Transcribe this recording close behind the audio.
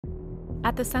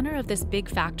At the center of this big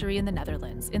factory in the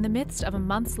Netherlands, in the midst of a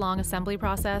months-long assembly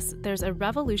process, there's a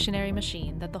revolutionary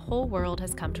machine that the whole world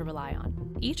has come to rely on.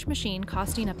 Each machine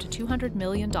costing up to $200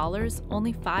 million,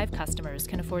 only 5 customers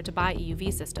can afford to buy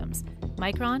EUV systems: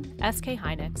 Micron, SK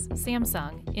Hynix,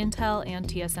 Samsung, Intel, and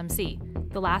TSMC,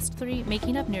 the last 3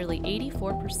 making up nearly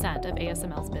 84% of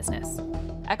ASML's business.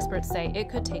 Experts say it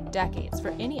could take decades for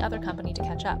any other company to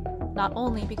catch up, not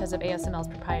only because of ASML's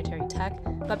proprietary tech,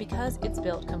 but because it's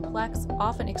built complex,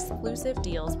 often exclusive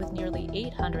deals with nearly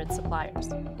 800 suppliers.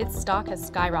 Its stock has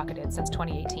skyrocketed since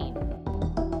 2018.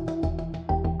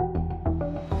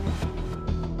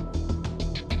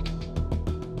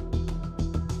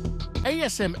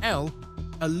 ASML,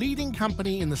 a leading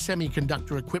company in the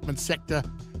semiconductor equipment sector,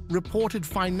 reported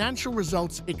financial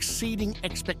results exceeding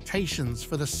expectations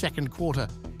for the second quarter,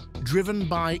 driven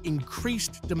by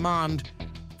increased demand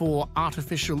for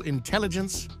artificial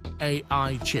intelligence,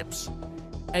 AI chips.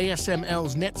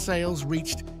 ASML's net sales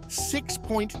reached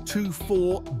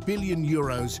 6.24 billion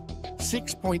euros,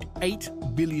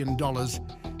 $6.8 billion,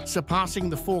 surpassing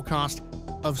the forecast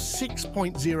of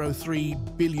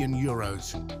 6.03 billion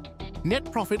euros.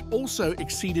 Net profit also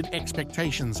exceeded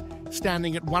expectations,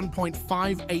 standing at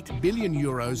 1.58 billion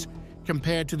euros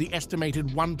compared to the estimated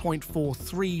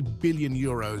 1.43 billion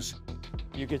euros.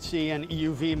 You could see an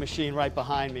EUV machine right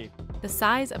behind me. The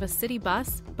size of a city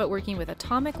bus, but working with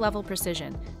atomic-level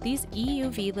precision, these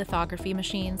EUV lithography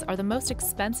machines are the most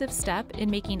expensive step in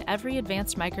making every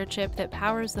advanced microchip that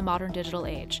powers the modern digital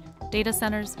age: data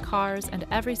centers, cars, and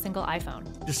every single iPhone.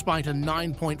 Despite a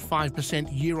 9.5%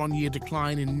 year-on-year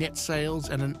decline in net sales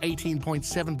and an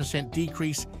 18.7%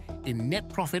 decrease in net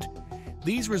profit,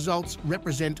 these results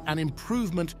represent an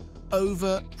improvement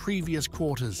over previous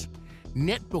quarters.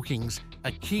 Net bookings,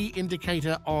 a key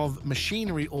indicator of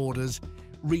machinery orders,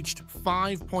 reached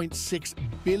 5.6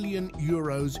 billion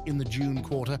euros in the June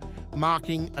quarter,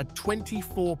 marking a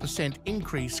 24%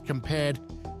 increase compared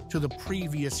to the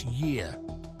previous year.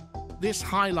 This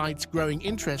highlights growing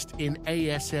interest in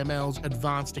ASML's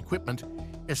advanced equipment,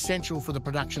 essential for the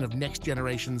production of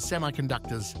next-generation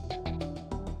semiconductors.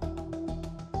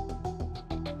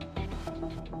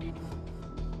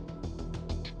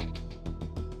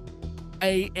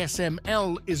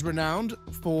 ASML is renowned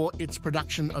for its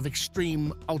production of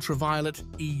extreme ultraviolet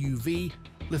EUV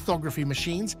lithography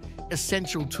machines,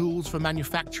 essential tools for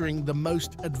manufacturing the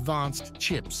most advanced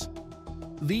chips.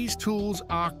 These tools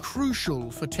are crucial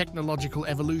for technological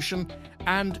evolution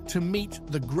and to meet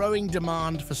the growing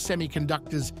demand for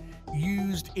semiconductors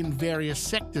used in various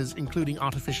sectors, including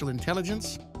artificial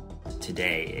intelligence.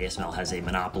 Today, ASML has a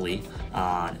monopoly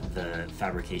on the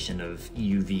fabrication of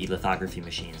EUV lithography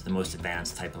machines, the most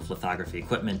advanced type of lithography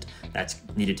equipment that's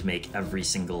needed to make every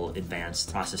single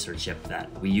advanced processor chip that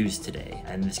we use today.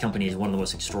 And this company is one of the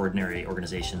most extraordinary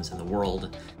organizations in the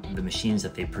world. The machines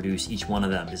that they produce, each one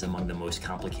of them is among the most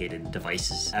complicated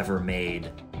devices ever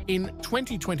made. In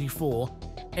 2024,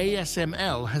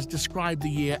 ASML has described the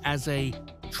year as a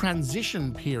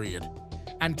transition period,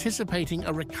 anticipating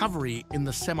a recovery in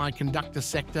the semiconductor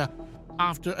sector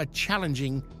after a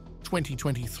challenging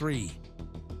 2023.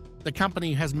 The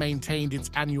company has maintained its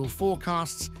annual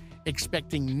forecasts,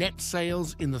 expecting net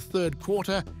sales in the third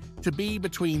quarter to be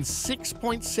between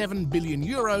 6.7 billion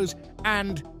euros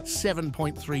and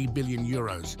 7.3 billion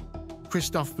euros.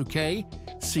 Christophe Fouquet,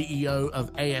 CEO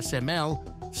of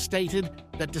ASML, stated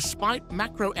that despite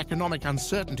macroeconomic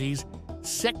uncertainties,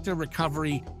 sector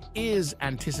recovery is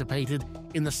anticipated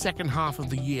in the second half of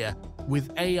the year,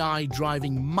 with AI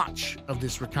driving much of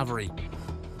this recovery.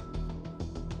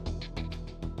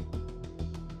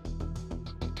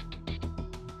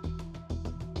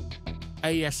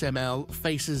 ASML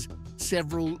faces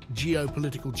several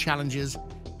geopolitical challenges,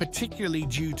 particularly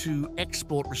due to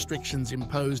export restrictions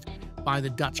imposed by the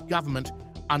Dutch government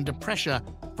under pressure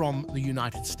from the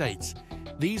United States.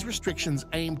 These restrictions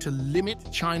aim to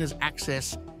limit China's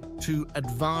access to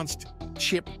advanced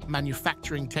chip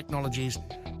manufacturing technologies.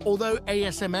 Although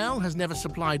ASML has never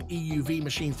supplied EUV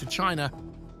machines to China,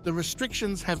 the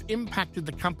restrictions have impacted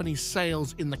the company's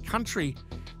sales in the country,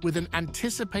 with an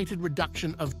anticipated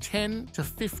reduction of 10 to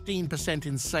 15%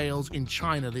 in sales in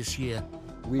China this year.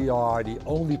 We are the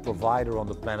only provider on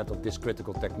the planet of this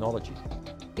critical technology.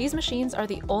 These machines are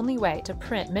the only way to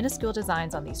print minuscule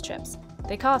designs on these chips.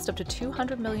 They cost up to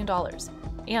 $200 million,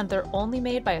 and they're only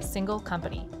made by a single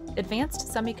company: Advanced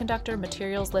Semiconductor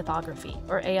Materials Lithography,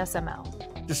 or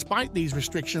ASML. Despite these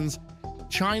restrictions,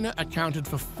 China accounted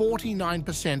for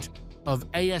 49% of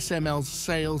ASML's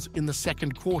sales in the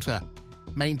second quarter,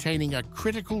 maintaining a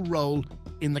critical role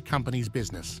in the company's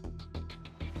business.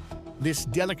 This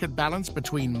delicate balance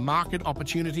between market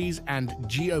opportunities and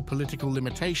geopolitical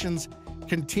limitations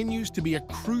continues to be a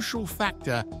crucial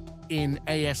factor in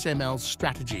ASML's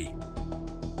strategy.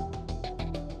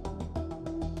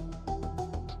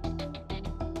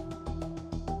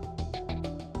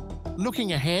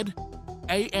 Looking ahead,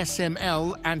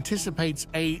 ASML anticipates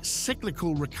a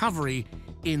cyclical recovery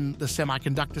in the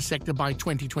semiconductor sector by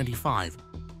 2025.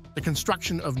 The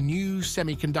construction of new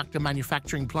semiconductor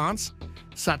manufacturing plants,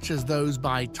 such as those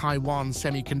by Taiwan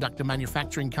Semiconductor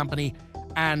Manufacturing Company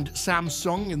and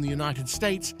Samsung in the United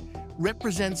States,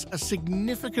 represents a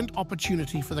significant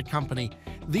opportunity for the company.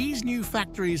 These new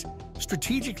factories,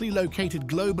 strategically located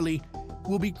globally,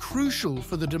 will be crucial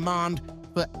for the demand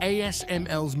for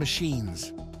ASML's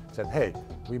machines. Said, hey,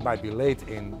 we might be late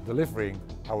in delivering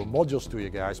our modules to you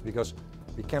guys because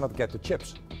we cannot get the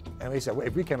chips. And we said, well,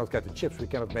 if we cannot get the chips, we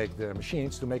cannot make the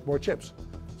machines to make more chips.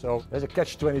 So there's a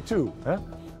catch-22. Huh?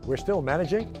 We're still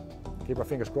managing, keep our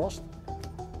fingers crossed,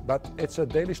 but it's a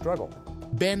daily struggle.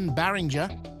 Ben Barringer,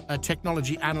 a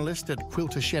technology analyst at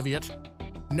Quilter Cheviot,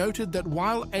 noted that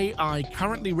while AI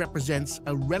currently represents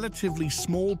a relatively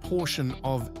small portion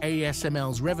of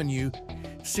ASML's revenue,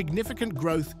 significant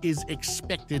growth is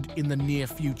expected in the near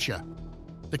future.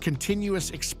 The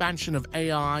continuous expansion of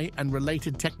AI and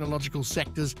related technological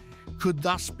sectors could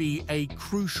thus be a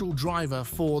crucial driver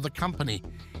for the company.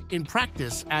 In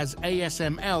practice, as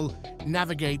ASML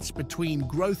navigates between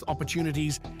growth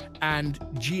opportunities and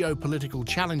geopolitical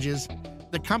challenges,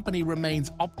 the company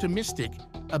remains optimistic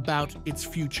about its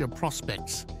future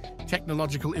prospects.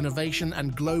 Technological innovation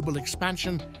and global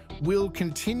expansion will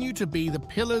continue to be the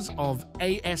pillars of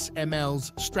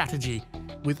ASML's strategy,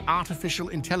 with artificial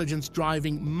intelligence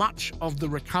driving much of the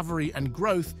recovery and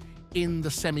growth in the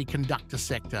semiconductor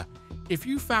sector. If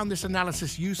you found this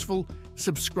analysis useful,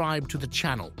 subscribe to the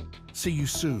channel. See you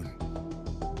soon.